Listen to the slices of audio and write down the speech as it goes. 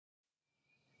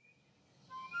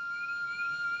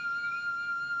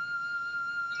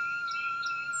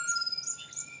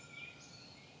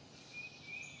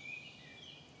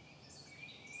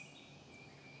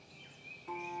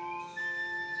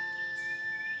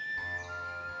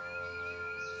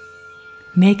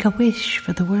Make a wish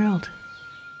for the world.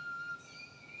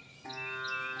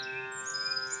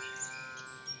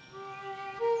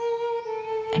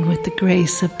 And with the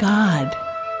grace of God,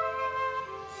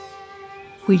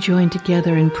 we join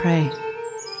together and pray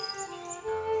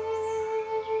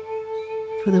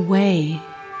for the way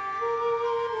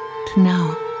to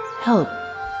now help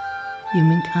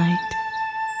humankind.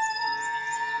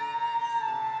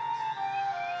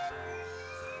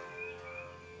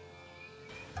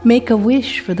 Make a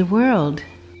wish for the world.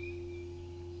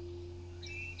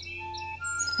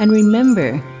 And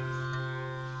remember,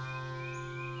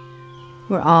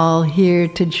 we're all here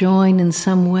to join in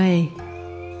some way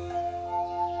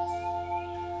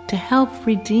to help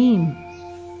redeem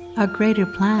our greater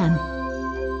plan.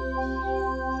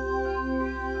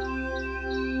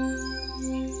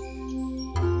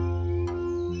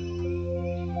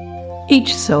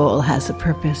 Each soul has a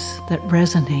purpose that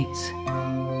resonates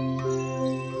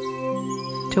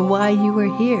to why you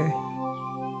are here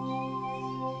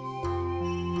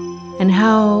and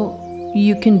how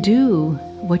you can do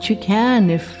what you can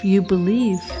if you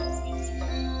believe.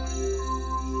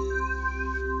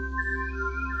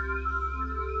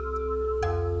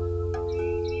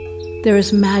 There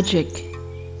is magic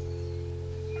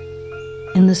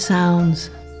in the sounds.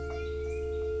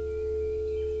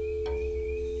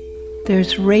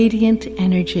 There's radiant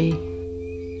energy.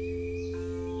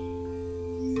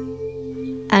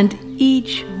 And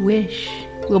each wish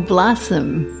will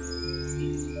blossom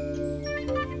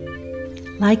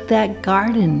like that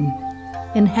garden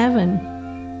in heaven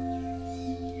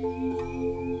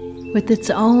with its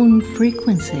own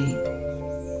frequency.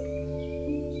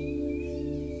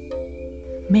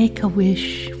 Make a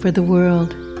wish for the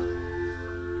world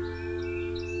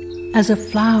as a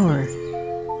flower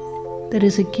that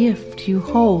is a gift you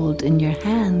hold in your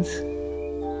hands.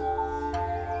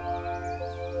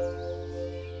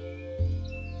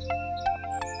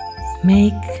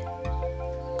 Make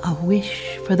a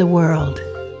wish for the world.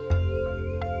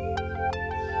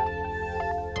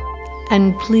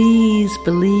 And please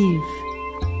believe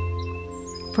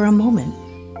for a moment.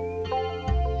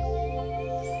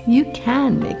 You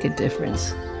can make a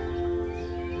difference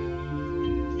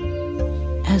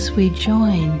as we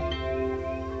join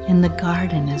in the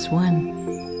garden as one.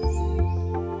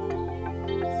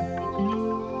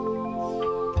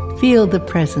 Feel the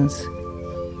presence.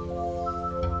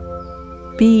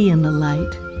 Be in the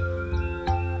light.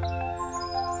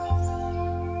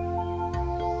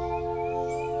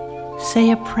 Say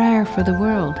a prayer for the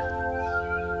world.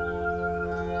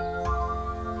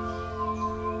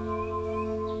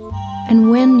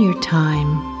 And when your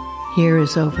time here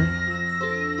is over,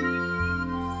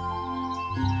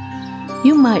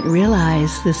 you might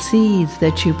realize the seeds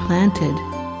that you planted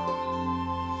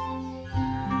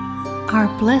are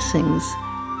blessings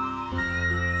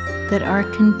that are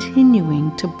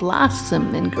continuing to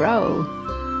blossom and grow.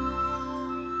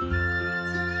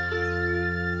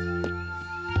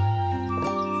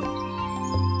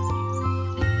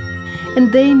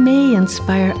 And they may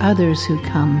inspire others who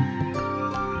come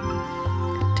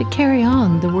to carry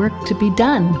on the work to be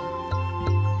done.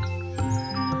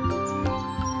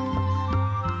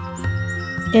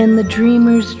 In the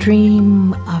dreamer's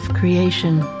dream of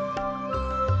creation,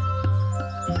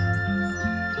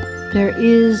 there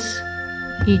is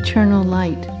eternal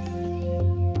light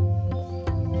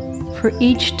for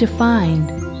each to find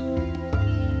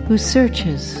who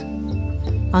searches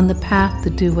on the path to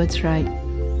do what's right.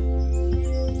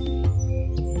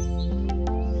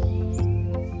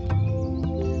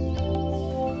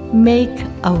 Make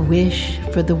a wish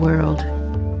for the world.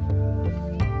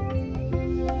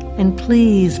 And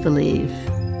please believe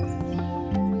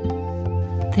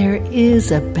there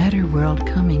is a better world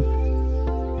coming.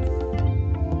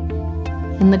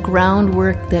 In the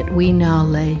groundwork that we now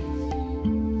lay.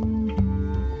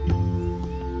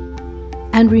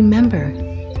 And remember,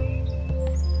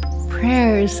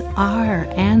 prayers are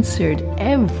answered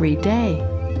every day.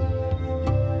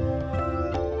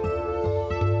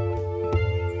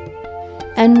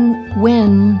 And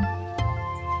when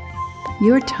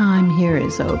your time here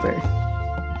is over,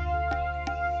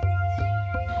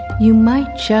 you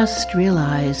might just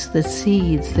realize the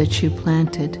seeds that you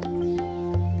planted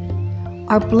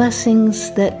are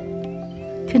blessings that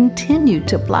continue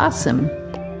to blossom,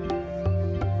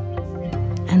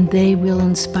 and they will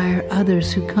inspire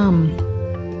others who come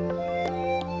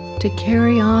to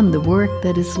carry on the work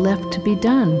that is left to be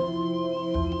done.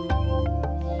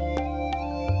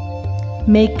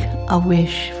 Make a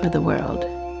wish for the world.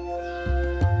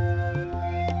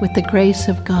 With the grace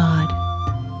of God,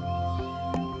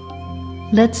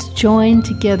 let's join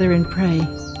together and pray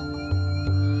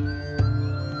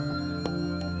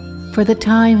For the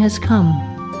time has come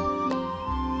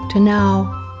to now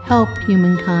help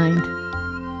humankind.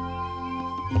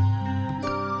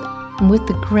 And with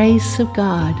the grace of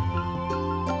God,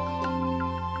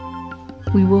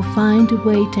 we will find a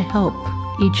way to help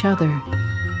each other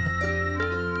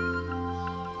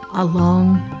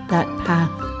along that path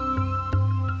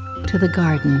to the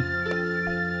garden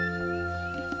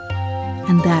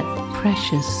and that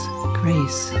precious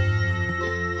grace.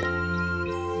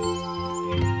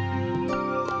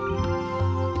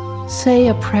 Say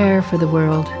a prayer for the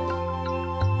world,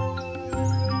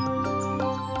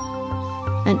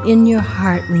 and in your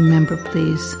heart remember,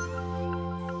 please,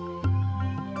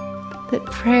 that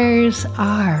prayers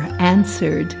are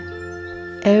answered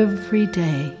every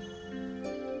day.